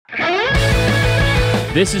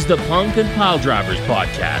This is the Punk and Pile Drivers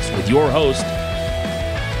podcast with your host,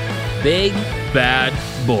 Big Bad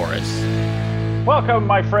Boris. Welcome,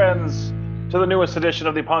 my friends, to the newest edition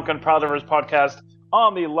of the Punk and Pile Drivers podcast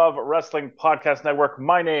on the Love Wrestling Podcast Network.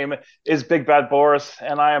 My name is Big Bad Boris,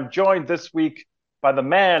 and I am joined this week by the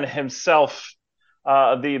man himself,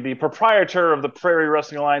 the proprietor of the Prairie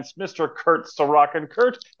Wrestling Alliance, Mr. Kurt Sorokin.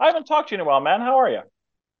 Kurt, I haven't talked to you in a while, man. How are you?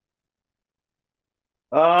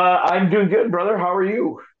 I'm doing good, brother. How are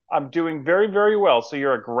you? I'm doing very, very well. So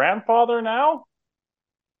you're a grandfather now?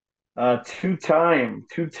 Two-time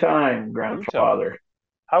grandfather.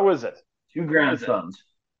 How is it? Two grandsons.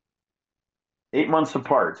 8 months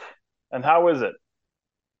apart. And how is it?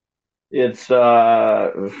 I'm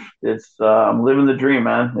living the dream,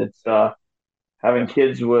 man. Having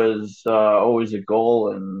kids was always a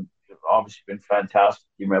goal, and it's obviously been fantastic.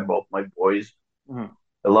 You met both my boys. Mm-hmm.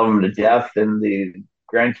 I love them to death, and the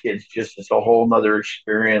grandkids it's a whole nother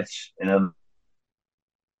experience. And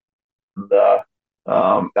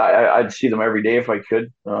I'd see them every day if I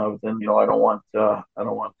could. But then I don't want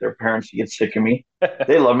their parents to get sick of me.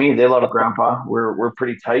 They love me. They love Grandpa. We're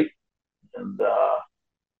pretty tight, and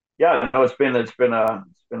it's been a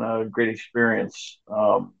great experience.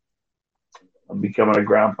 I'm becoming a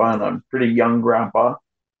grandpa, and I'm a pretty young grandpa.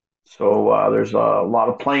 So there's a lot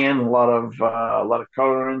of playing, a lot of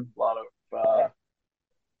coloring, a lot of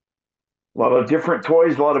different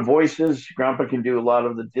toys, a lot of voices. Grandpa can do a lot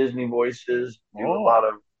of the Disney voices, a lot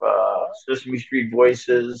of Sesame Street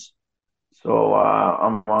voices. So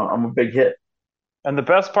I'm a big hit. And the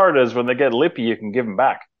best part is when they get lippy, you can give them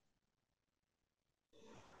back.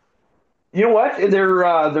 You know what?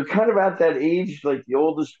 They're kind of at that age. Like the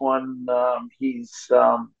oldest one, he's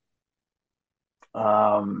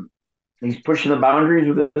pushing the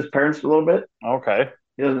boundaries with his parents a little bit. Okay.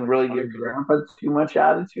 He doesn't really give Grandpa too much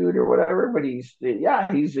attitude or whatever, but he's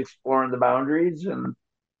exploring the boundaries, and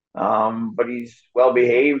but he's well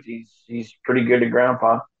behaved. He's pretty good to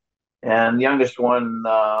Grandpa. And the youngest one,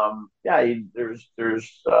 he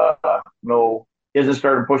hasn't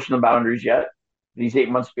started pushing the boundaries yet. He's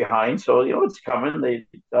 8 months behind, so it's coming.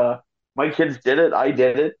 My kids did it. I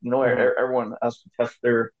did it. Everyone has to test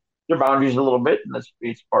their boundaries a little bit, and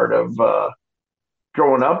it's part of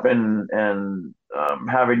growing up and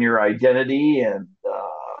having your identity and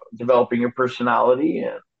developing your personality,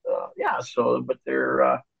 and but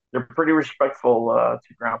they're pretty respectful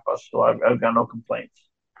to Grandpa, so I've got no complaints.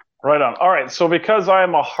 Right on. All right, so because I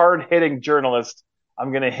am a hard-hitting journalist,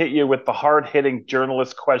 I'm going to hit you with the hard-hitting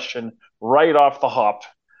journalist question right off the hop.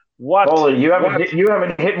 You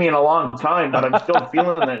haven't hit me in a long time, but I'm still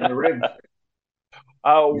feeling that in the ribs.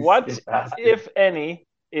 What, if any,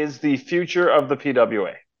 is the future of the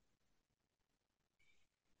PWA?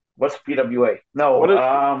 What's PWA? No.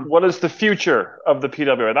 What is the future of the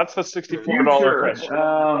PWA? That's the $64 question.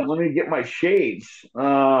 Let me get my shades.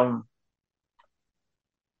 I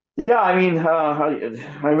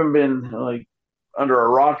haven't been like under a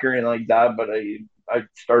rock or anything like that, but I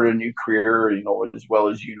started a new career, as well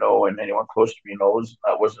as and anyone close to me knows.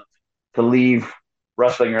 That wasn't to leave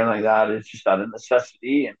wrestling or anything like that. It's just out of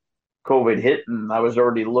necessity, and COVID hit, and I was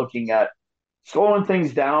already looking at slowing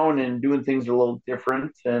things down and doing things a little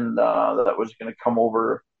different, and that was going to come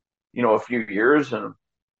over, a few years, and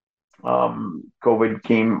COVID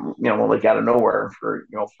came, like out of nowhere for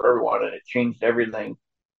everyone, and it changed everything,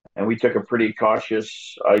 and we took a pretty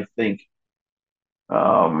cautious, I think,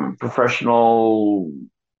 professional,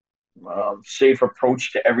 safe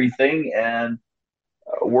approach to everything, and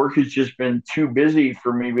work has just been too busy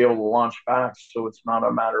for me to be able to launch back. So it's not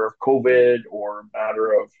a matter of COVID or a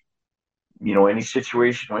matter of, any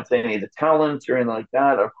situation with any of the talent or anything like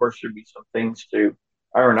that. Of course, there'd be some things to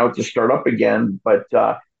iron out to start up again, but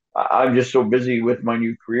I'm just so busy with my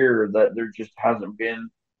new career that there just hasn't been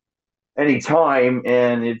any time,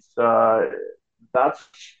 and that's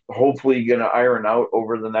hopefully going to iron out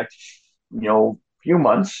over the next, few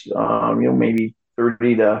months, maybe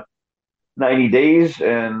 30 to 90 days,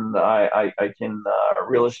 and I can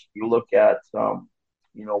realistically look at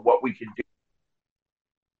what we can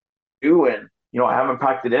do, and I haven't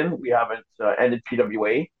packed it in. We haven't ended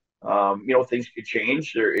PWA. Things could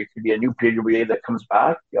change. It could be a new PWA that comes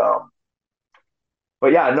back.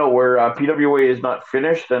 But yeah, no, where PWA is not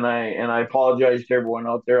finished, and I apologize to everyone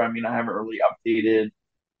out there. I mean, I haven't really updated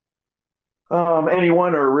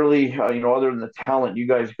anyone, or really, other than the talent. You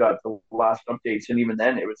guys got the last updates, and even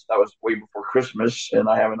then, that was way before Christmas, and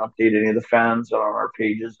I haven't updated any of the fans on our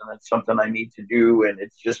pages, and it's something I need to do. And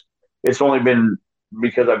it's only been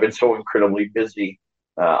because I've been so incredibly busy.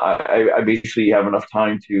 I basically have enough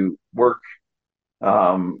time to work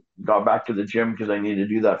got back to the gym because I needed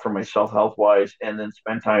to do that for myself health wise, and then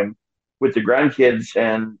spend time with the grandkids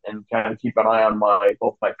and kind of keep an eye on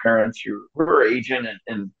both my parents who are aging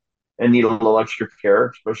and need a little extra care,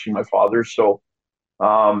 especially my father. So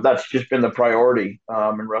that's just been the priority.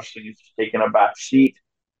 And wrestling has just taken a back seat.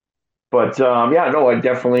 But yeah, no, I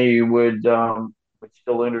definitely would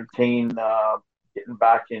still entertain getting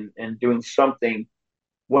back and doing something.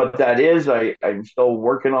 What that is, I'm still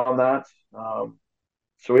working on that.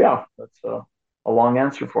 So yeah, that's a long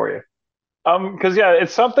answer for you. Because yeah,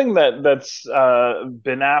 it's something that's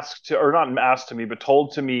been asked to, or not asked to me, but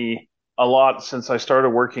told to me a lot since I started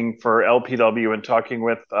working for LPW and talking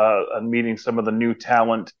with and meeting some of the new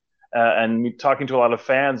talent and talking to a lot of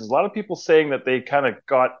fans. There's a lot of people saying that they kind of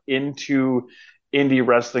got into indie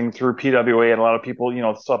wrestling through PWA, and a lot of people,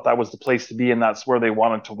 thought that was the place to be, and that's where they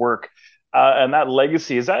wanted to work. And that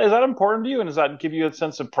legacy is that important to you, and does that give you a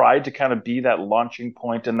sense of pride to kind of be that launching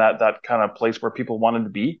point and that kind of place where people wanted to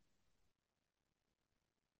be?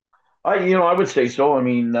 I would say so. I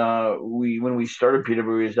mean, we when we started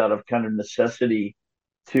PWA is out of kind of necessity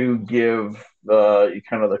to give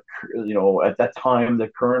kind of at that time the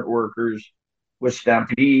current workers with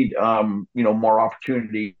Stampede more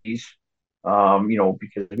opportunities.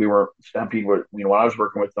 Because we were Stampede were when I was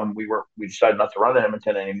working with them, we decided not to run in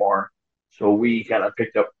Edmonton anymore, so we kind of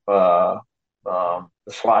picked up the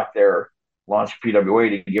slack there, launched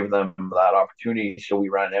PWA to give them that opportunity. So we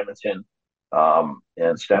ran Edmonton,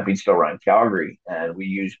 and Stampede still ran Calgary, and we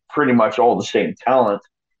used pretty much all the same talent.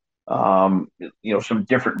 Some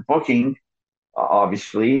different booking,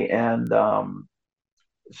 obviously, and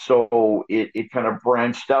so it kind of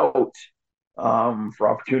branched out for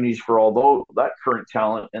opportunities for all that current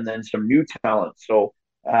talent and then some new talent. So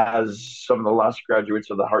as some of the last graduates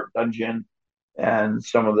of the Heart Dungeon and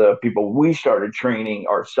some of the people we started training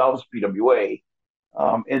ourselves PWA,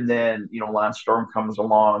 and then Lance Storm comes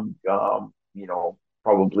along,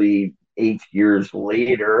 probably 8 years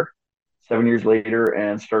later, 7 years later,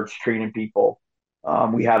 and starts training people.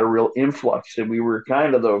 We had a real influx, and we were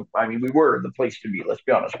kind of we were the place to be. Let's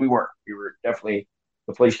be honest, we weren't. We were definitely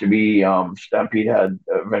the place to be. Stampede had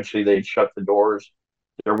eventually they'd shut the doors.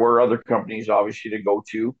 There were other companies, obviously, to go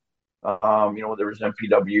to. There was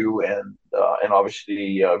MPW and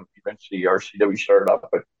obviously eventually RCW started up,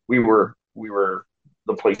 but we were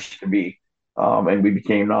the place to be, and we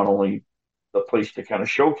became not only the place to kind of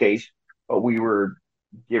showcase, but we were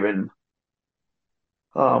given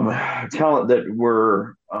talent that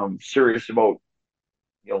were serious about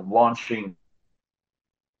launching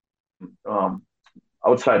um,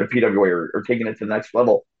 outside of PWA or taking it to the next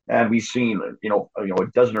level. And we've seen a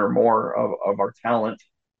dozen or more of our talent,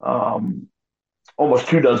 um, almost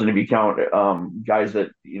 2 dozen if you count guys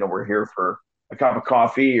that were here for a cup of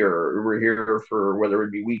coffee or were here for whether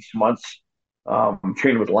it be weeks, months.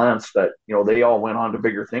 Trained with Lance, that they all went on to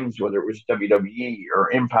bigger things, whether it was WWE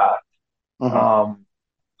or Impact, Mhm. um,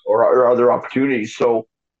 or other opportunities. So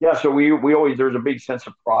yeah, so we always there's a big sense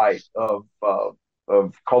of pride of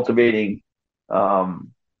cultivating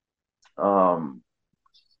um, um,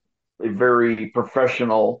 a very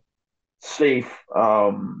professional, safe,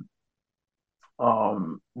 but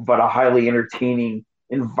a highly entertaining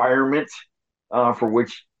environment for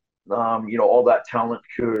which all that talent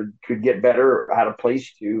could get better, had a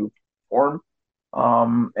place to form,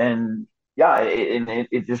 and yeah,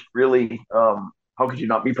 it just really how could you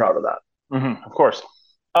not be proud of that? Of course.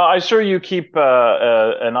 I'm sure you keep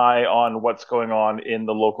an eye on what's going on in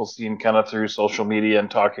the local scene kind of through social media and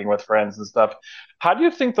talking with friends and stuff. How do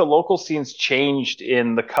you think the local scene's changed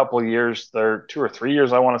in the couple of years, there 2 or 3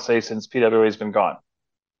 years, I want to say, since PWA's been gone?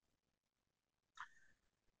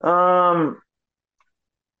 Um,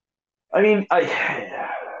 I mean, I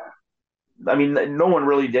mean, no one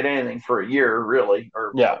really did anything for a year, really,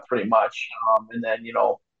 or Yeah. pretty much. And then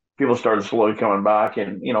people started slowly coming back,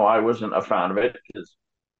 and I wasn't a fan of it because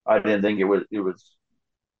I didn't think it was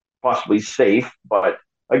possibly safe. But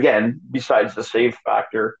again, besides the safe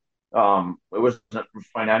factor, it wasn't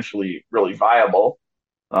financially really viable.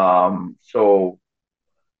 So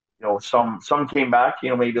some came back,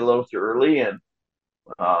 maybe a little too early, and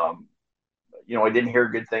um, I didn't hear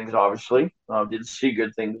good things, obviously. Didn't see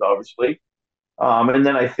good things, obviously. And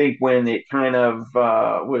then I think when it kind of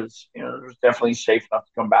was, it was definitely safe enough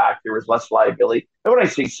to come back. There was less liability. And when I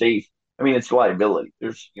say safe, I mean it's liability.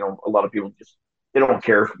 There's, a lot of people just they don't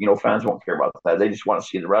care. Fans won't care about that. They just want to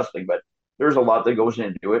see the wrestling. But there's a lot that goes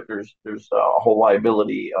into it. There's a whole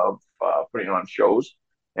liability of putting on shows,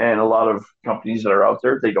 and a lot of companies that are out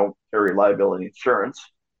there, they don't carry liability insurance,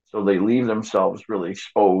 so they leave themselves really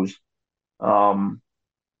exposed. Um,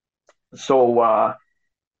 So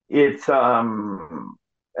it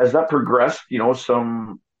as that progressed,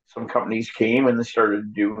 some companies came and they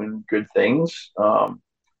started doing good things. And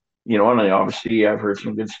obviously I've heard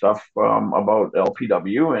some good stuff about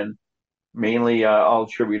LPW, and mainly I'll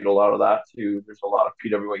attribute a lot of that to there's a lot of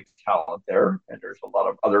PWA talent there, and there's a lot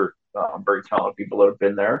of other very talented people that have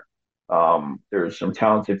been there. There's some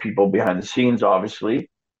talented people behind the scenes, obviously,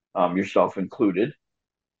 yourself included.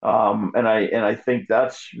 And I think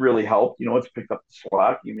that's really helped. It's picked up the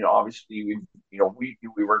slack. Obviously we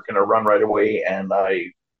weren't going to run right away, and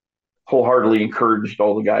I wholeheartedly encouraged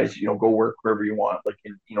all the guys, go work wherever you want. Like,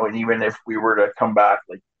 and even if we were to come back,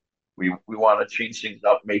 like we want to change things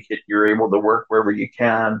up, make it you're able to work wherever you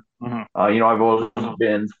can. Mm-hmm. I've always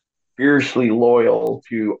been fiercely loyal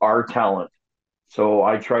to our talent, so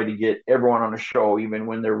I tried to get everyone on the show, even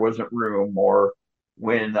when there wasn't room or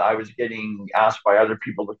when I was getting asked by other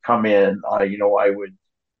people to come in. I would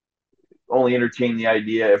only entertain the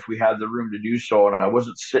idea if we had the room to do so, and I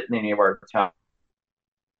wasn't sitting any of our talent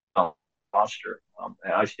roster.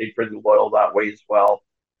 And I stayed pretty loyal that way as well.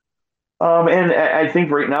 And I think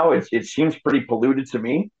right now it seems pretty polluted to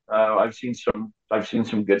me. I've seen some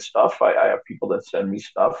good stuff. I have people that send me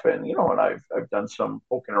stuff, and and I've done some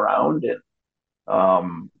poking around,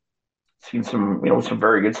 and seen some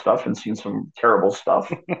very good stuff and seen some terrible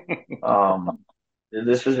stuff.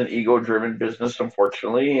 This is an ego driven business,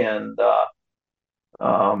 unfortunately, and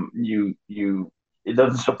it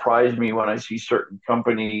doesn't surprise me when I see certain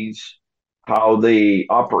companies how they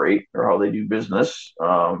operate or how they do business.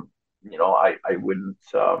 I wouldn't,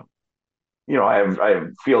 I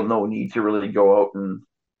feel no need to really go out and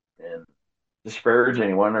disparage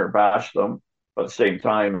anyone or bash them. But at the same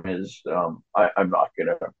time, I'm not going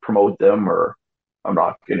to promote them, or I'm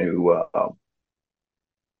not going to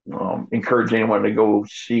encourage anyone to go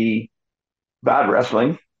see bad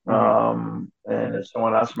wrestling. And if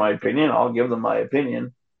someone asks my opinion, I'll give them my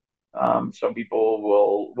opinion. Some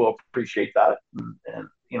people will appreciate that, and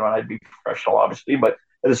I'd be professional, obviously, but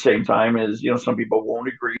at the same time, some people won't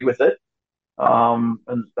agree with it, and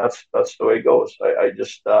that's the way it goes. I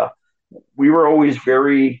just we were always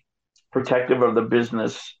very protective of the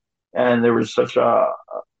business, and there was such a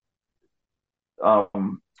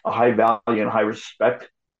high value and high respect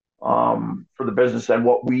for the business and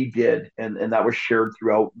what we did, and that was shared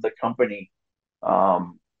throughout the company.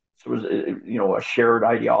 So it was a shared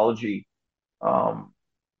ideology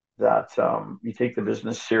that you take the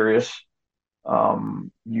business serious.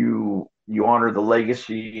 You honor the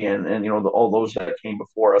legacy and all those that came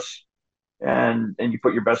before us, and you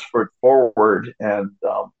put your best foot forward and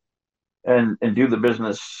do the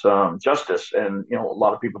business justice. And a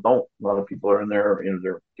lot of people don't. A lot of people are in there,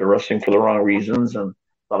 they're wrestling for the wrong reasons, and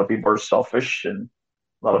a lot of people are selfish, and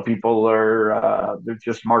a lot of people are they're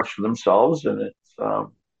just marks for themselves, and it's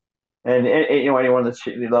and anyone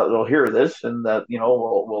that'll hear this and that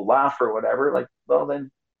will laugh or whatever, like, well, then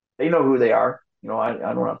they know who they are. I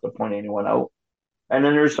don't have to point anyone out. And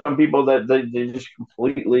then there's some people that they just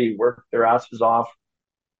completely work their asses off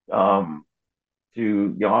to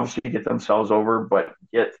obviously get themselves over, but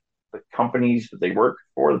get the companies that they work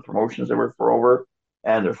for, the promotions they work for over,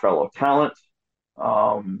 and their fellow talent,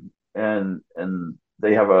 and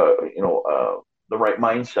they have the right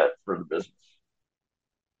mindset for the business.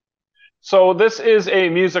 So this is a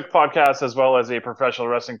music podcast as well as a professional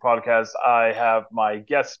wrestling podcast. I have my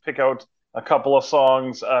guests pick out a couple of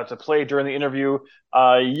songs to play during the interview.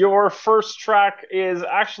 Your first track is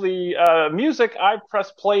actually music I've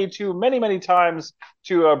pressed play to many, many times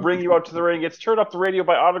to bring you out to the ring. It's Turn Up the Radio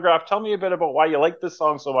by Autograph. Tell me a bit about why you like this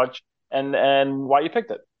song so much and why you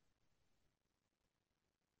picked it.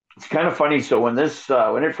 It's kind of funny. So when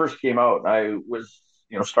it first came out, I was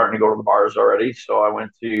starting to go to the bars already. So I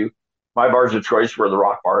went to my bars of choice were the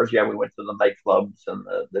rock bars. Yeah, we went to the nightclubs and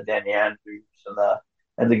the Danny Andrews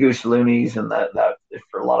and the Goose Loonies, and that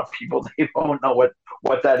for a lot of people they don't know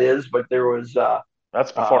what that is, but there was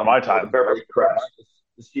that's before my time. The Beverly Crest,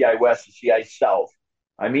 the CI West, the CI South.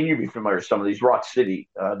 I mean, you'd be familiar with some of these. Rock City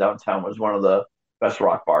downtown was one of the best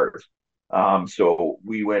rock bars. So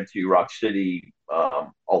we went to Rock City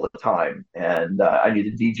all the time, and I knew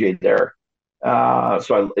the DJ there.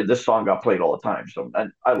 So this song got played all the time. So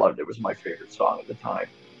and I loved it. It was my favorite song at the time.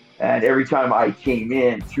 And every time I came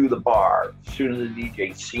in to the bar, as soon as the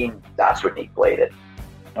DJ seen, that's when he played it.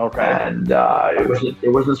 Okay. And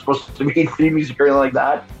it wasn't supposed to be theme music or anything like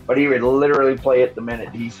that, but he would literally play it the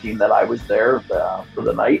minute he seen that I was there for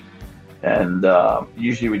the night. And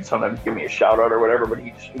usually would sometimes give me a shout out or whatever, but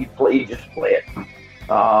he'd just play it.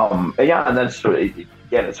 And that's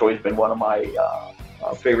again, it's always been one of my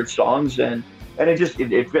favorite songs, and and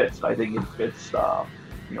it fits. I think it fits,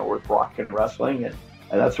 with rock and wrestling, and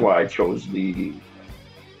that's why I chose the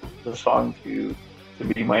song to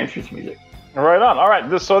be my entrance music. Right on. All right.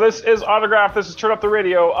 This is Autograph. This is Turn Up the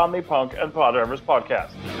Radio on the Punk and Pod Drivers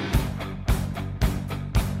podcast.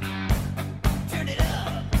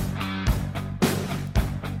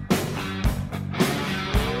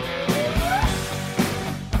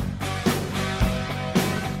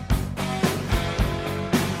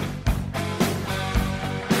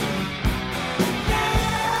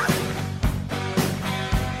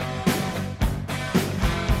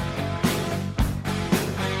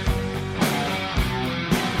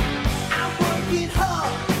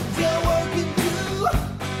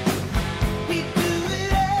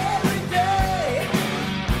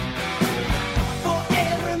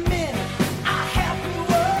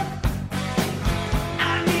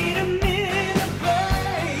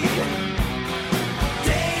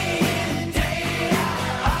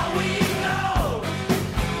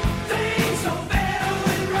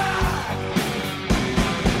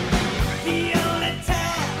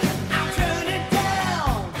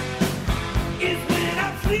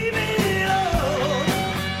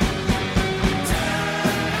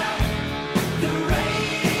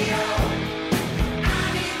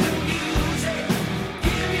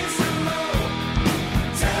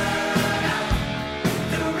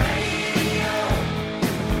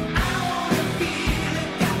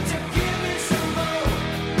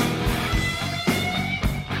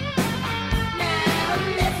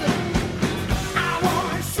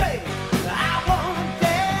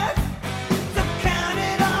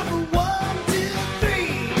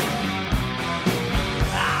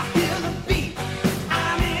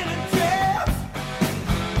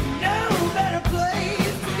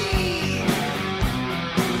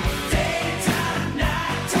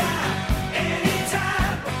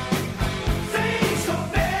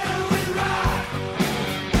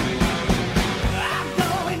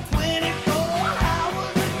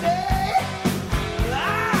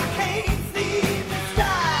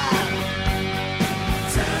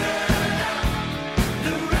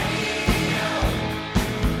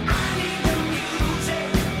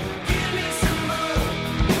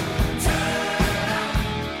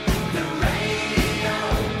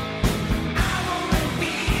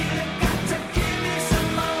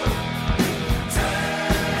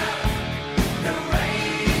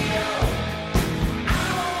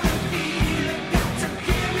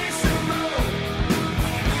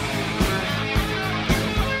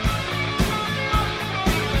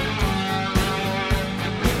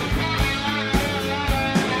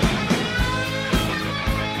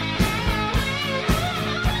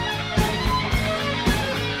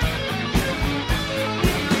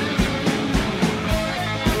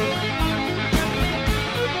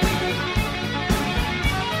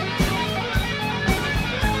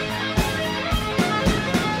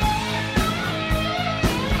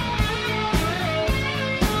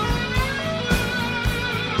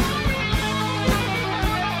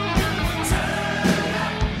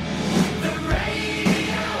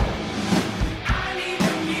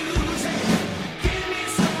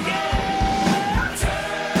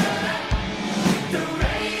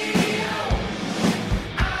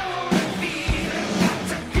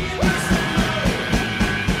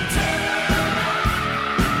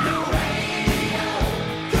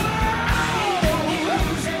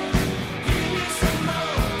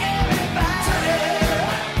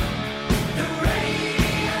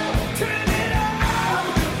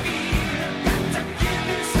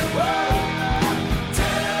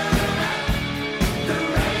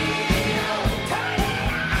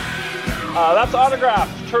 That's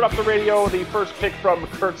Autograph. Turn Up the Radio, the first pick from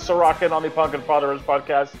Kurt Sorokin on the Punk and Pod Drivers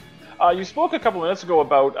podcast. You spoke a couple minutes ago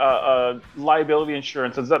about liability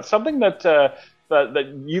insurance. Is that something that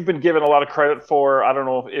you've been given a lot of credit for? I don't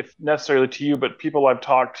know if necessarily to you, but people I've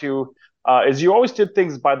talked to, is you always did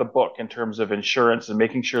things by the book in terms of insurance and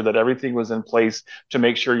making sure that everything was in place to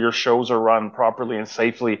make sure your shows are run properly and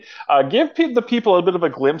safely. Give the people a bit of a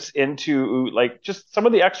glimpse into like just some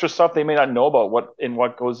of the extra stuff they may not know about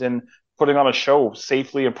what goes in putting on a show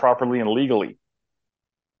safely and properly and legally.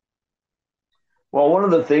 Well, one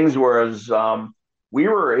of the things was we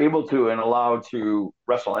were able to and allowed to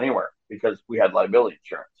wrestle anywhere because we had liability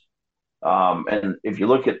insurance. And if you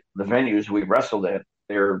look at the venues we wrestled at,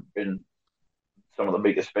 there have been some of the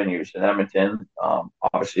biggest venues in Edmonton,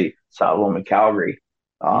 obviously Saddle and Calgary,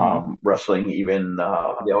 wrestling, even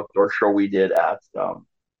the outdoor show we did at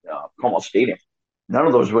Como Stadium. None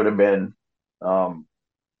of those would have been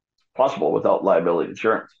possible without liability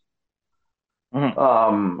insurance.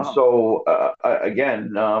 Mhm.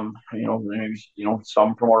 Again, maybe,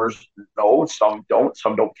 some promoters know, some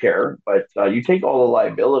don't care, but you take all the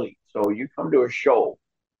liability. So you come to a show.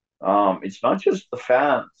 It's not just the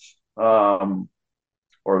fans or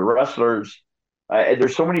the wrestlers.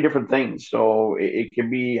 There's so many different things. So it can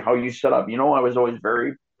be how you set up. I was always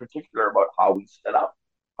very particular about how we set up,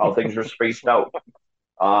 how things are spaced out,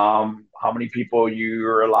 how many people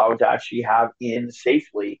you're allowed to actually have in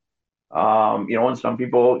safely. And some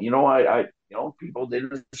people, people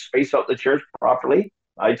didn't space out the chairs properly.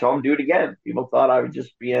 I tell them do it again. People thought I was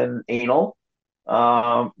just being anal.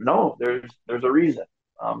 No, there's a reason.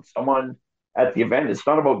 Someone at the event, it's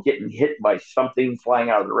not about getting hit by something flying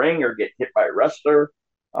out of the ring or get hit by a wrestler.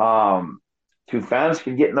 Um, Two fans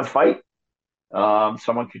can get in a fight.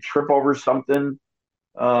 Someone could trip over something.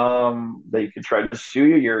 They could try to sue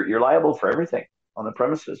you. You're liable for everything on the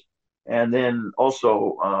premises, and then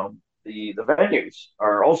also the venues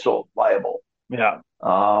are also liable. Yeah.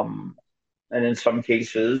 And in some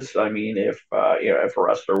cases, I mean, if a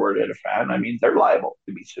wrestler were to hit a fan, I mean, they're liable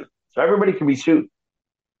to be sued. So everybody can be sued.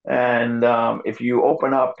 And if you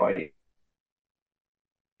open up,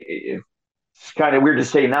 it's kind of weird to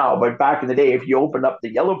say now, but back in the day, if you opened up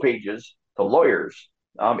the yellow pages to lawyers,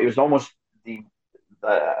 it was almost the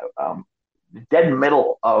dead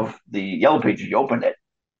middle of the yellow pages. You opened it.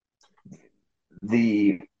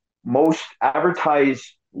 The most advertised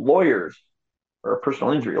lawyers or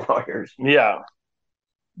personal injury lawyers. Yeah.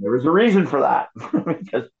 There was a reason for that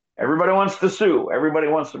because everybody wants to sue. Everybody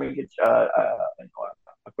wants to make it a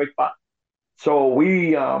quick buck. So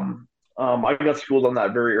I got schooled on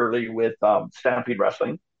that very early with Stampede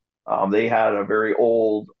Wrestling. They had a very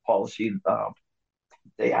old policy.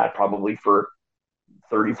 They had probably for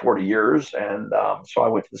 30, 40 years. And so I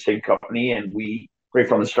went to the same company, and right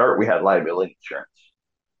from the start, we had liability insurance.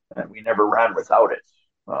 And we never ran without it.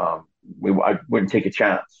 I wouldn't take a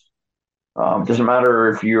chance. Doesn't matter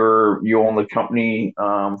if you own the company,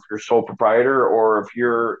 if you're sole proprietor, or if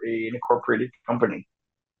you're an incorporated company.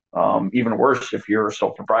 Even worse, if you're a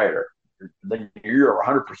sole proprietor, then you're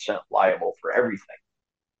 100% liable for everything,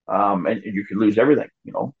 and you could lose everything.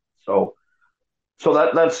 So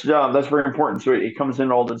that's very important. So it comes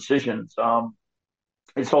in all the decisions.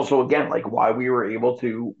 It's also again like why we were able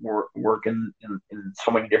to work in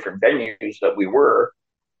so many different venues that we were,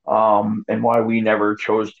 and why we never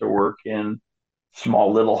chose to work in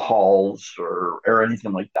small little halls or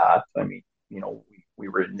anything like that. I mean, we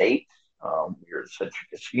were at Nate, we were at Century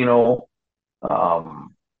Casino,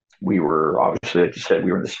 we were obviously, like you said,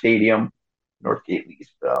 we were in the stadium, Northgate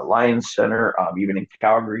Lions Center, even in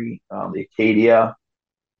Calgary, the Acadia.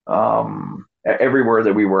 Everywhere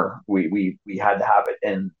that we were, we had to have it.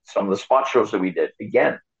 And some of the spot shows that we did,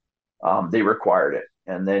 again, they required it.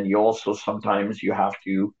 And then you also sometimes you have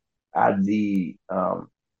to add the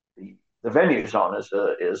venues on as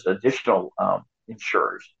additional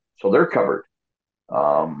insurers, so they're covered.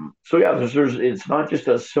 So yeah, there's it's not just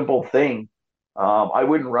a simple thing. I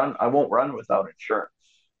won't run without insurance.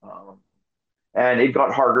 And it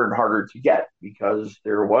got harder and harder to get because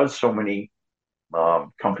there was so many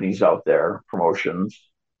companies out there, promotions,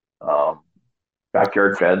 um,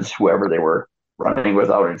 backyard feds, whoever they were, running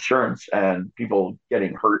without insurance, and people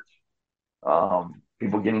getting hurt,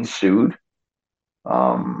 people getting sued.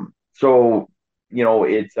 So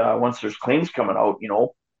it once there's claims coming out,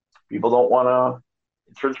 people don't want to.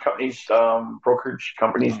 Insurance companies, brokerage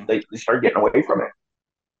companies, they start getting away from it.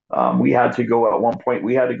 We had to go at one point.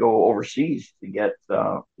 We had to go overseas to get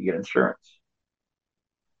insurance.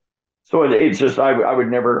 So it's just I would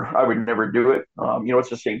never do it. It's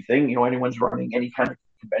the same thing. Anyone's running any kind of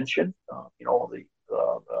convention. The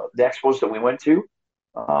expos that we went to.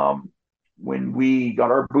 When we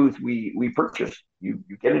got our booth, we purchased. You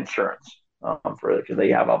get insurance for it because they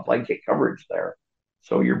have a blanket coverage there.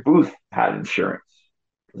 So your booth had insurance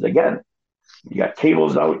because again, you got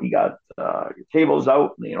cables out, you got your cables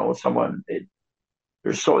out. There's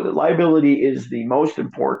the liability is the most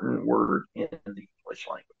important word in the English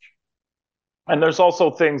language. And there's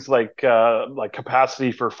also things like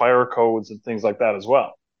capacity for fire codes and things like that as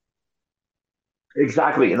well.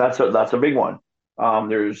 Exactly, and that's a big one.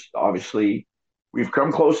 There's obviously we've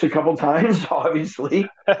come close a couple times, obviously,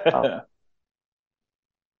 and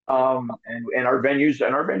our venues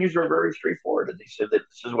are very straightforward. And they said that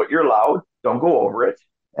this is what you're allowed. Don't go over it.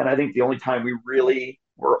 And I think the only time we really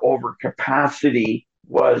were over capacity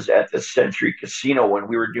was at the Century Casino when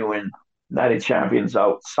we were doing Night of Champions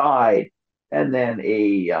outside, and then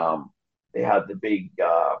they had the big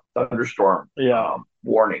thunderstorm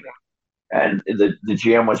warning, and the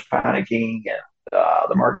GM was panicking,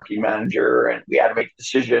 the marketing manager, and we had to make a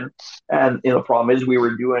decision. And the problem is we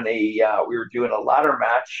were doing a ladder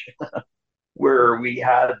match where we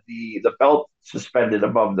had the belt suspended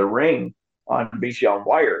above the ring on basically on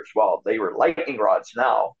wires. Well, they were lightning rods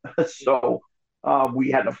now, so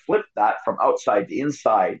we had to flip that from outside to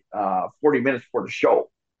inside 40 minutes before the show.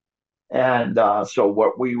 And so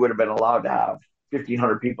what we would have been allowed to have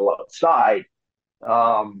 1,500 people outside,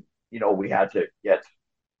 we had to get,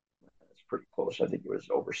 it's pretty close. I think it was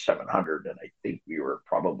over 700. And I think we were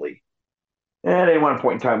probably, at any one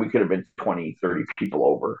point in time, we could have been 20, 30 people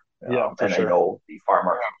over. And sure. I know the fire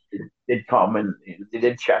marshal did come and they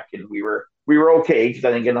did check, and we were okay because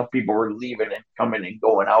I think enough people were leaving and coming and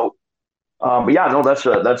going out. But yeah, no, that's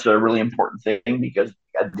a really important thing because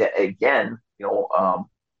again,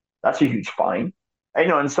 that's a huge fine.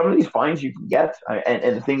 And some of these fines you can get,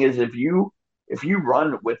 and the thing is, if you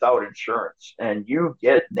run without insurance and you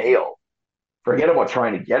get nailed, forget about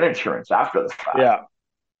trying to get insurance after the fact. Yeah.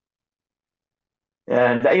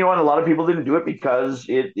 And and a lot of people didn't do it because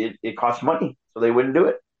it costs money, so they wouldn't do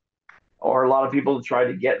it. Or a lot of people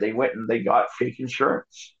they went and they got fake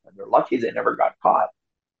insurance, and they're lucky they never got caught.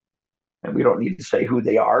 And we don't need to say who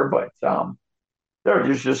they are, but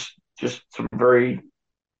there's just some very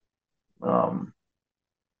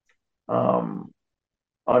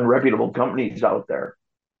unreputable companies out there.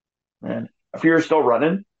 And a few are still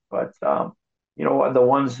running, but the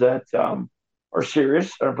ones that are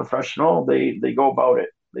serious and professional, they go about it.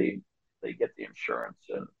 They get the insurance,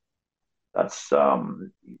 and that's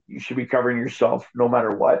you should be covering yourself no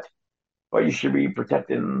matter what, but you should be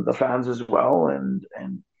protecting the fans as well, and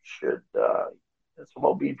should it's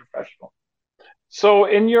about being professional. So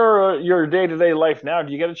in your day-to-day life now,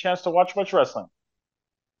 do you get a chance to watch much wrestling?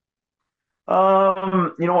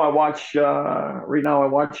 I watch right now. I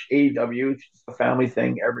watch AEW. It's a family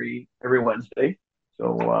thing every Wednesday.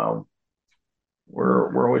 So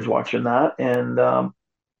we're always watching that, and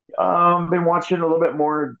been watching a little bit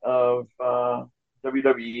more of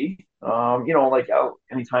WWE. Like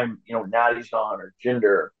anytime Natty's on or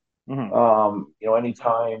Jinder. Mm-hmm.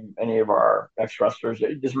 Anytime any of our ex wrestlers,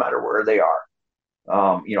 it doesn't matter where they are.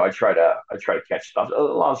 I try to catch stuff. A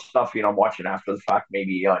lot of stuff, I'm watching after the fact,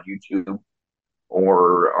 maybe on YouTube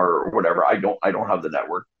or whatever. I don't have the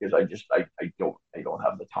network because I don't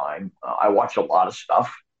have the time. I watch a lot of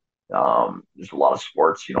stuff. There's a lot of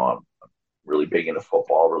sports. I'm really big into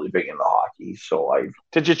football, really big into hockey. So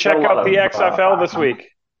did you check out the XFL this week?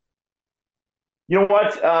 You know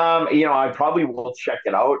what? I probably will check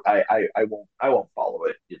it out. I won't follow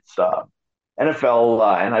it. It's NFL,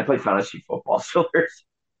 and I play fantasy football, so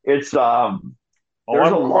it's I'm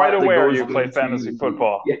quite aware you play fantasy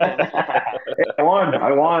football. Yeah. I won.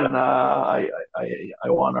 I won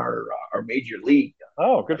our major league.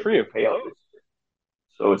 Oh, good for you. Payout.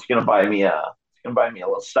 So it's gonna buy me a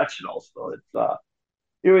little sectional. So it's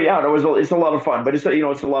it's a lot of fun, but it's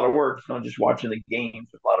a lot of work. It's not just watching the games,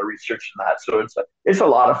 there's a lot of research in that. So it's a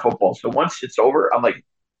lot of football. So once it's over, I'm like,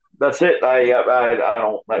 that's it. I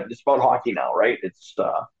don't. It's about hockey now, right? It's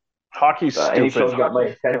hockey's stupid. NHL's got my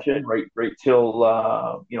attention right till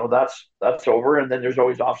that's over, and then there's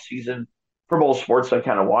always off season for both sports I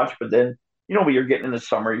kind of watch. But then when you're getting into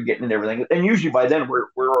summer, you're getting into everything, and usually by then we're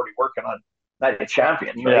already working on Night of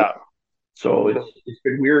Champions, right? Yeah. So it's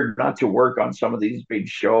been weird not to work on some of these big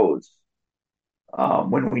shows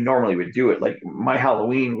when we normally would do it. Like my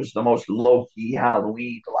Halloween was the most low-key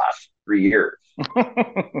Halloween the last 3 years.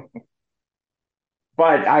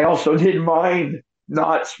 But I also didn't mind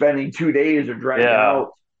not spending 2 days or dragging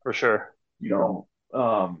out. For sure. A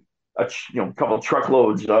couple of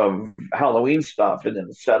truckloads of Halloween stuff, and then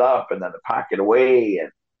to set up, and then to pack it away. And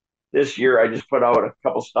this year I just put out a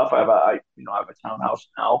couple stuff. I have a townhouse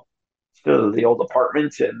now. Still the old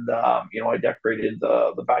apartment, and I decorated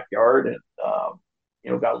the backyard, and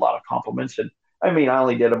got a lot of compliments. And I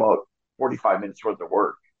only did about 45 minutes worth of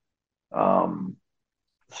work.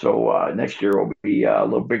 So next year will be a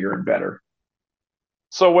little bigger and better.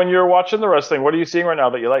 So when you're watching the wrestling, what are you seeing right now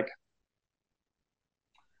that you like?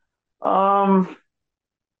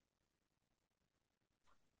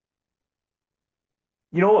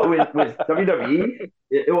 With WWE,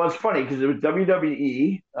 it was funny because with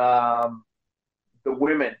WWE, the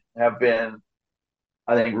women have been,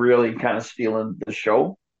 I think, really kind of stealing the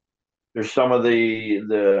show. There's some of the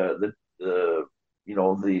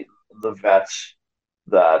vets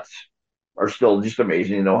that are still just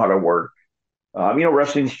amazing, know how to work.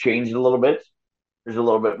 Wrestling's changed a little bit. There's a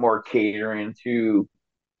little bit more catering to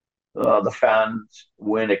the fans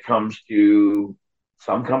when it comes to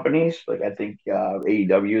some companies. Like I think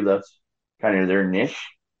AEW, that's kind of their niche.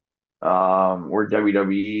 Where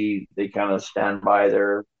WWE, they kind of stand by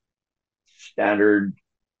their standard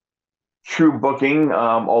true booking.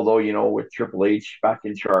 Although, with Triple H back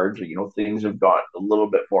in charge, things have gotten a little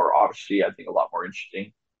bit more, obviously, I think a lot more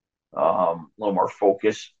interesting, a little more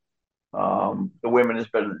focused. The women has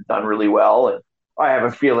been done really well. And I have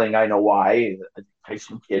a feeling I know why.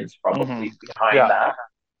 Tyson Kidd's probably behind that.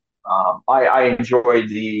 I enjoyed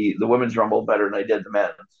the women's rumble better than I did the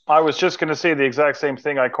men's. I was just going to say the exact same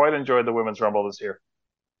thing. I quite enjoyed the women's rumble this year.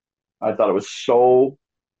 I thought it was so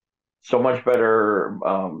much better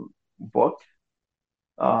booked.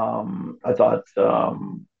 I thought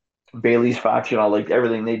Bayley's faction, I liked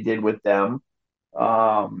everything they did with them.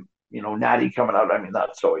 Natty coming out, I mean,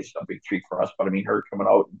 that's always a big treat for us, but I mean, her coming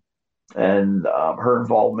out and her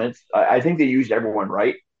involvement, I think they used everyone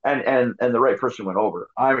right. And the right person went over.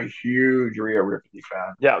 I'm a huge Rhea Ripley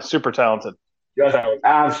fan. Yeah, super talented. Just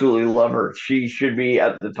absolutely love her. She should be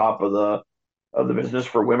at the top of the business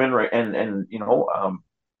for women, right? And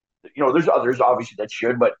there's others obviously that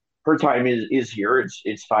should, but her time is here.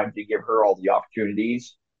 It's time to give her all the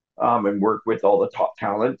opportunities, and work with all the top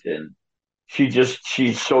talent. And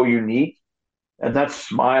she's so unique, and that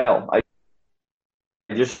smile. I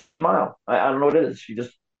just smile. I don't know what it is. She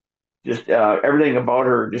just everything about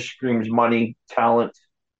her just screams money, talent.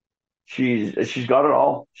 She's got it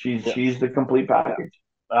all. She's the complete package.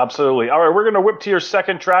 Absolutely. All right, we're going to whip to your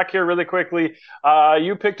second track here really quickly.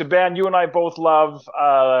 You picked a band you and I both love.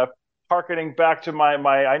 Harkening back to my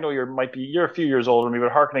I know you're a few years older than me,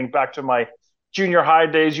 but harkening back to my junior high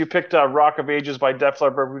days, you picked Rock of Ages by Def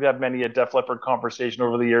Leppard. We've had many a Def Leppard conversation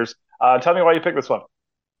over the years. Tell me why you picked this one.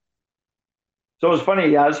 So it's funny,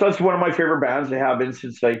 yeah. So that's one of my favorite bands. They have been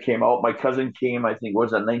since they came out. My cousin came, I think,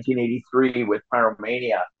 was in 1983 with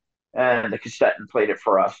Pyromania, and the cassette and played it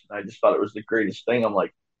for us. And I just thought it was the greatest thing. I'm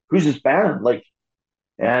like, who's this band? Like,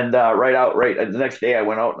 and the next day I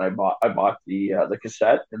went out and I bought the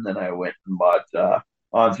cassette, and then I went and bought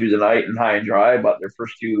On Through the Night and High and Dry. I bought their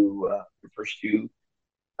first two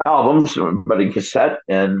albums, but in cassette,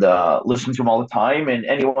 and listened to them all the time. And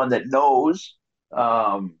anyone that knows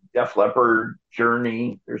Def Leppard,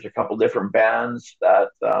 Journey, there's a couple different bands that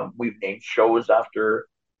we've named shows after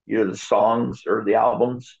either the songs or the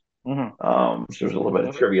albums. So there's a little bit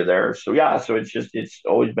of trivia there. So yeah, so it's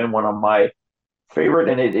always been one of my favorite,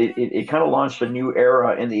 and it kind of launched a new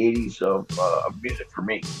era in the 80s of music for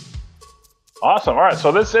me. Awesome. All right,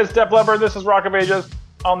 so this is Def Leppard. This is Rock of Ages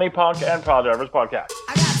on the Punk and Pile Drivers podcast.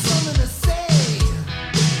 I got something to say.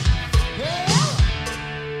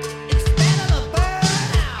 It's better to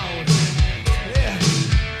burn out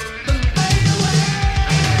than fade away.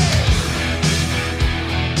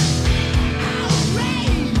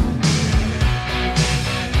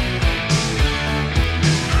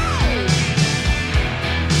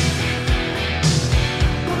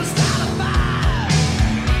 Gonna start a fire.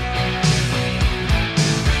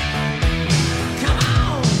 Come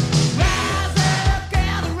on, rise up,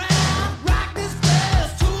 girl.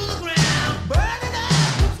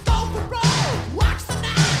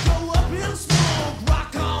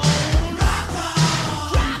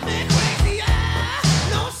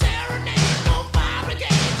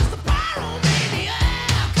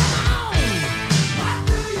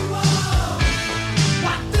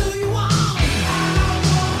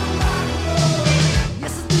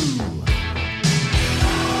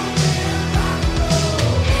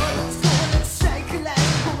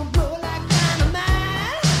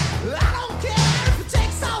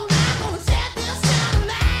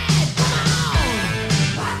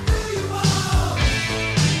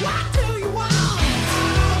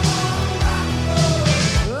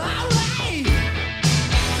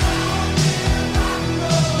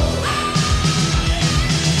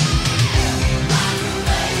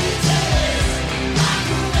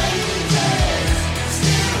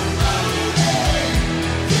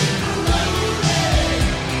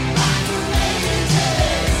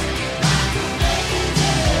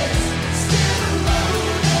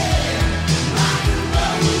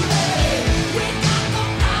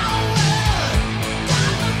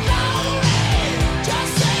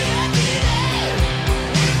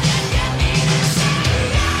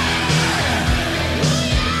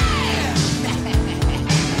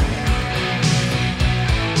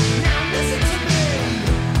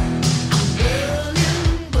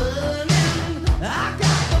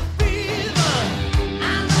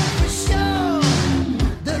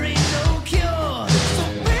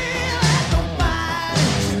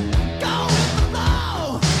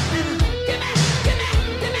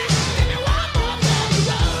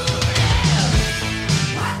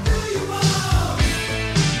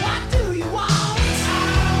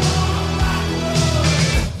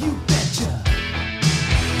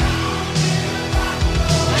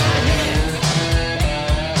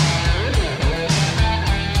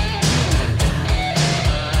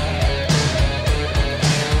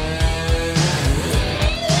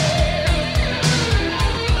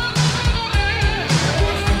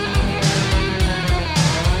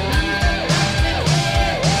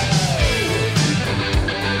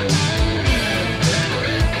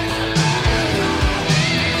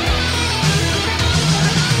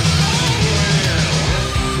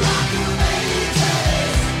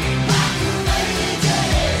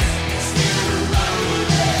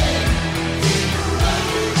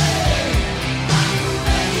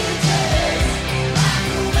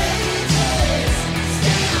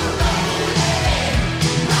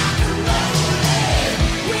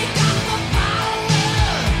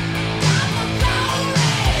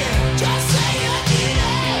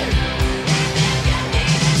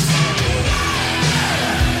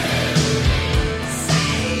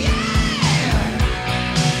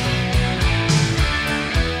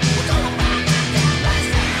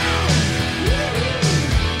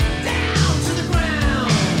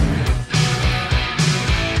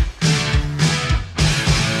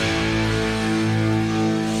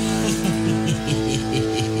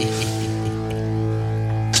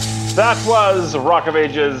 That was Rock of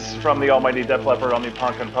Ages from the Almighty Def Leppard on the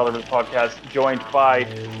Punk and Pellivers podcast, joined by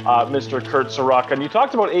Mr. Kurt Soraka. And you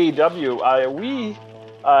talked about AEW. We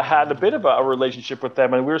had a bit of a relationship with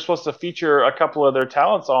them, and we were supposed to feature a couple of their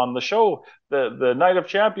talents on the show, the Night of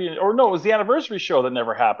Champions, or no, it was the anniversary show that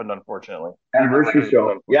never happened, unfortunately. Anniversary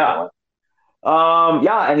show, yeah.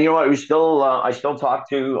 And you know what? I still talk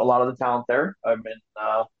to a lot of the talent there. I've been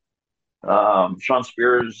Sean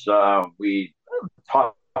Spears. We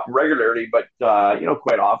talk regularly, but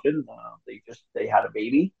quite often. They had a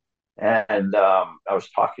baby, and I was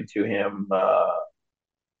talking to him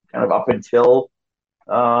kind of up until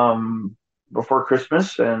before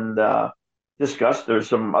Christmas, and discussed there's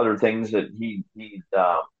some other things that he'd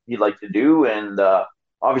like to do, and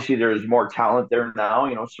obviously there's more talent there now.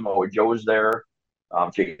 You know, Samoa Joe's there,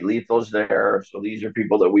 Jay Lethal's there, so these are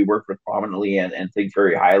people that we work with prominently and think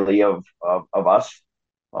very highly of us,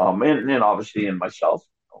 and obviously in myself.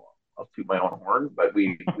 I'll toot my own horn, but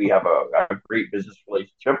we have a great business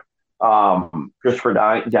relationship.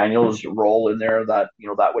 Christopher Daniels' role in there, that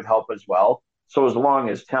would help as well. So as long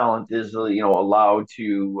as talent is allowed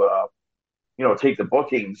to take the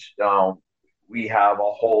bookings, we have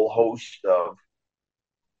a whole host of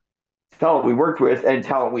talent we worked with and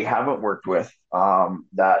talent we haven't worked with,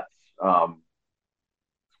 that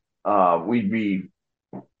we'd be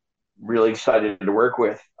really excited to work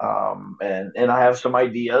with, and I have some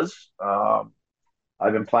ideas.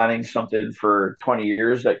 I've been planning something for 20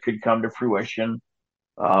 years that could come to fruition,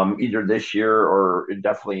 either this year or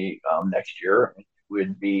definitely next year.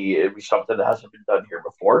 It'd be something that hasn't been done here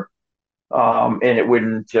before, and it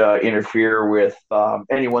wouldn't interfere with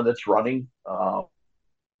anyone that's running.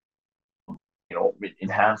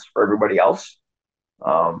 Enhance for everybody else.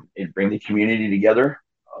 It'd bring the community together.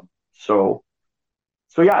 So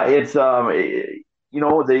yeah, it's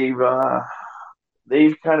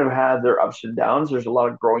they've kind of had their ups and downs. There's a lot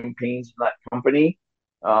of growing pains in that company.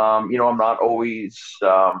 I'm not always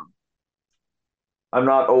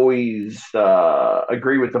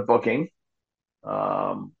agree with the booking.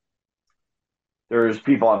 There's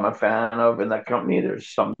people I'm a fan of in that company. There's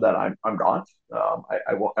some that I'm not.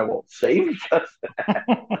 I won't say, because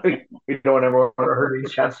we don't ever want to hurt any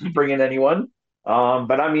chances of bringing anyone.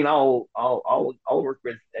 But I mean, I'll work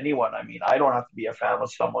with anyone. I mean, I don't have to be a fan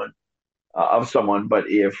of someone, but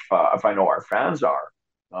if I know our fans are,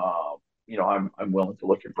 I'm willing to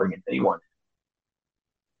look at bringing anyone.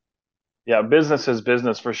 Yeah, business is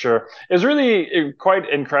business for sure. It's really quite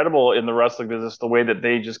incredible in the wrestling business, the way that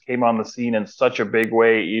they just came on the scene in such a big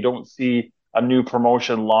way. You don't see a new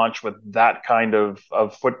promotion launch with that kind of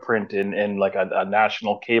footprint in like a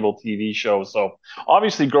national cable TV show. So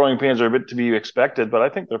obviously growing pains are a bit to be expected, but I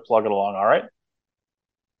think they're plugging along all right.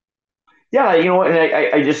 Yeah, and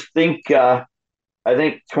I just think I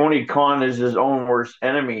think Tony Khan is his own worst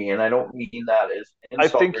enemy, and I don't mean that as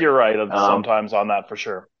insulting. I think you're right sometimes on that for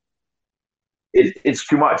sure. It's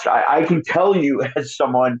too much. I can tell you, as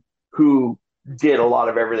someone who did a lot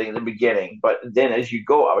of everything in the beginning, but then as you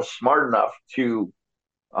go, I was smart enough to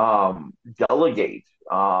delegate.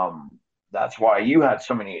 That's why you had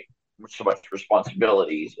so much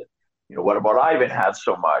responsibilities. What about Ivan had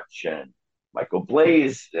so much, and Michael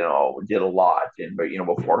Blaze, did a lot, but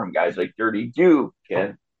before him, guys like Dirty Duke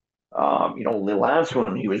and Lance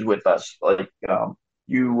when he was with us. Like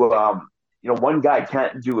one guy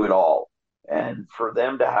can't do it all. And for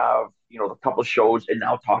them to have, a couple shows, and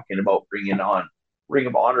now talking about bringing on Ring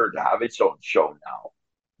of Honor to have its own show now,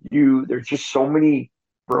 there's just so many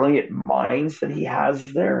brilliant minds that he has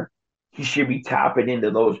there. He should be tapping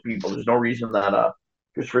into those people. There's no reason that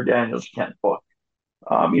Christopher Daniels can't book.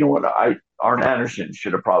 Arn Anderson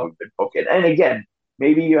should have probably been booking. And again,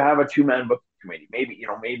 maybe you have a 2-man booking committee. Maybe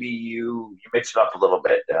you mix it up a little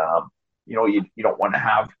bit. You don't want to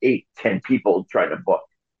have 8-10 people trying to book.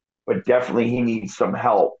 But definitely he needs some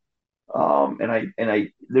help.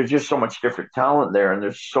 There's just so much different talent there, and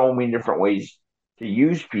there's so many different ways to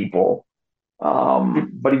use people.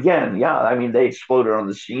 But again, yeah, I mean, they exploded on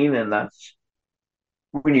the scene, and that's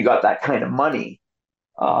when you got that kind of money,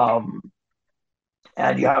 and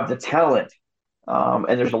you have the talent,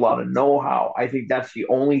 and there's a lot of know-how. I think that's the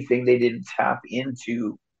only thing they didn't tap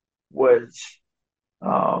into was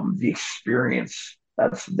the experience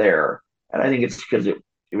that's there. And I think it's because it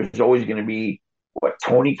was always going to be what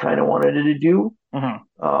Tony kind of wanted it to do.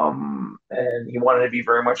 Mm-hmm. And he wanted to be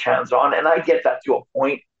very much hands-on. And I get that to a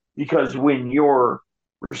point, because when you're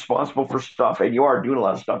responsible for stuff and you are doing a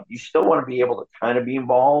lot of stuff, you still want to be able to kind of be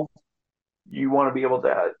involved. You want to be able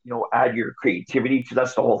to, add your creativity, because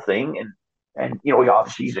that's the whole thing. And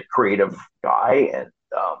obviously he's a creative guy, and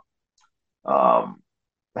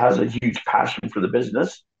has a huge passion for the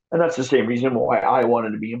business, and that's the same reason why I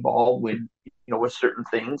wanted to be involved with certain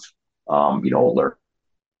things. Learning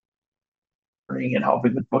and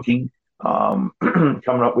helping with booking, coming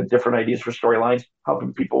up with different ideas for storylines,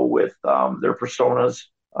 helping people with their personas,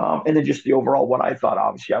 and then just the overall. What I thought,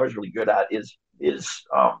 obviously, I was really good at is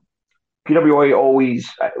PWA always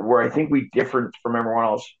where I think we different from everyone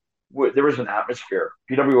else. There was an atmosphere.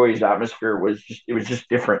 PWA's atmosphere was just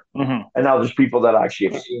different. Mm-hmm. And now there's people that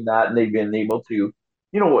actually have seen that and they've been able to,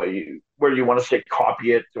 where you want to say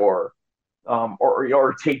copy it or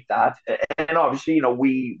take that. And obviously,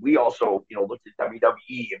 we also, looked at WWE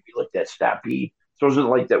and we looked at Stampede. So it wasn't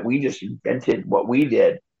like that we just invented what we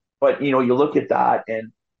did. But, you look at that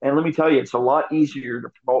and let me tell you, it's a lot easier to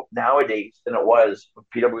promote nowadays than it was when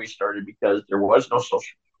PWA started because there was no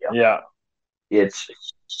social media. Yeah. It's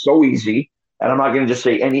so easy. And I'm not going to just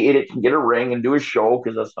say any idiot can get a ring and do a show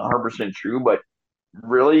because that's not 100% true. But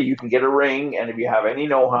really, you can get a ring. And if you have any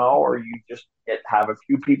know-how or you just have a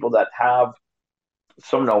few people that have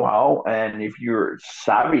some know-how, and if you're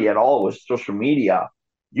savvy at all with social media,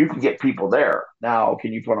 you can get people there. Now,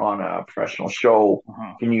 can you put on a professional show?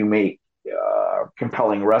 Mm-hmm. Can you make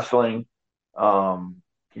compelling wrestling? Can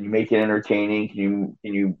you make it entertaining? Can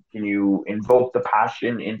you invoke the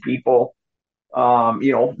passion in people?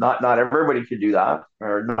 Not everybody could do that,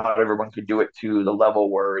 or not everyone could do it to the level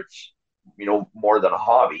where it's more than a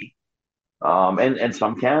hobby. And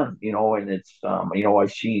some can, and it's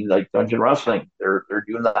I've seen like Dungeon Wrestling. They're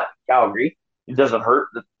doing that in Calgary. It doesn't hurt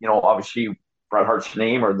that obviously Bret Hart's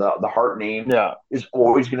name or the Hart name is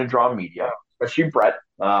always going to draw media, especially Bret.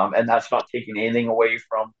 And that's not taking anything away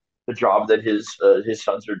from the job that his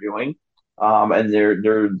sons are doing. And they're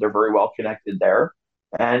very well connected there.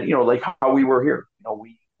 And like how we were here,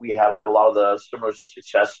 we had a lot of the similar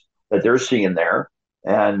success that they're seeing there.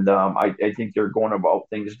 And I think they're going about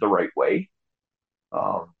things the right way.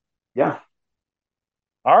 Yeah.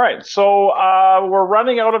 All right. So we're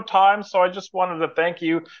running out of time. So I just wanted to thank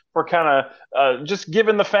you for kind of just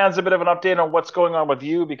giving the fans a bit of an update on what's going on with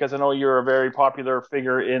you, because I know you're a very popular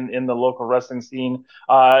figure in the local wrestling scene.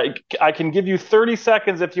 I can give you 30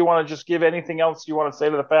 seconds if you want to just give anything else you want to say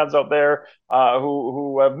to the fans out there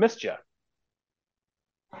who have missed you.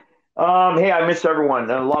 Hey, I miss everyone.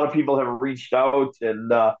 And a lot of people have reached out,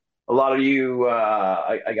 and a lot of you,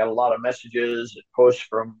 I got a lot of messages and posts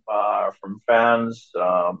from fans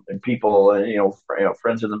and people, and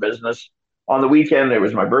friends in the business. On the weekend, it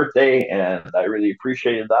was my birthday, and I really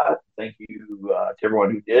appreciated that. Thank you to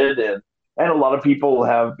everyone who did, and a lot of people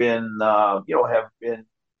have been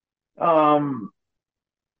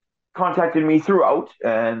contacting me throughout,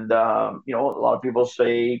 and a lot of people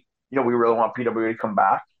say we really want PWA to come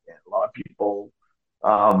back. And a lot of people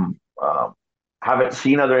haven't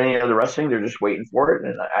seen any other wrestling. They're just waiting for it.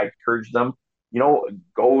 And I encourage them,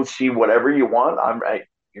 go see whatever you want.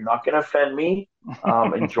 You're not going to offend me.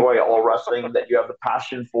 Enjoy all wrestling that you have the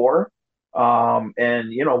passion for. And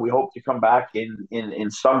we hope to come back in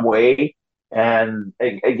some way. And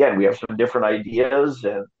again, we have some different ideas,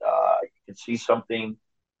 and you can see something,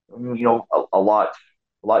 a lot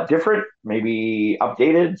different, maybe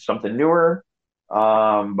updated, something newer.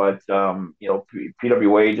 But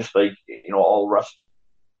PWA, just like all wrestling,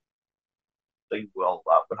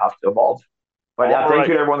 would have to evolve. But thank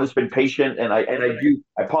you to everyone that's been patient, and I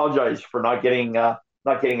apologize for not getting out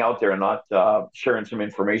there and not sharing some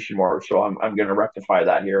information more. So I'm going to rectify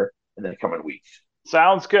that here in the coming weeks.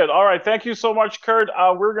 Sounds good. All right. Thank you so much, Kurt.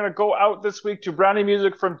 We're going to go out this week to brand new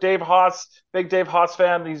music from Dave Haas, big Dave Haas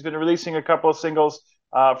fan. He's been releasing a couple of singles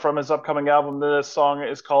from his upcoming album. This song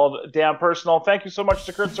is called Damn Personal. Thank you so much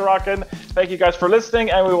to Kurt Sorokin. Thank you guys for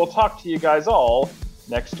listening, and we will talk to you guys all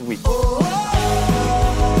next week. You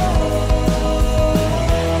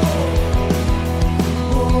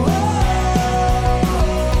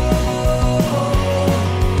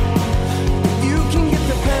can get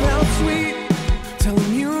the penthouse suite, tell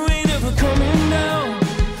 'em you ain't ever coming down.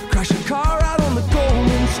 Crash a car out on the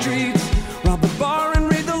Golden Street.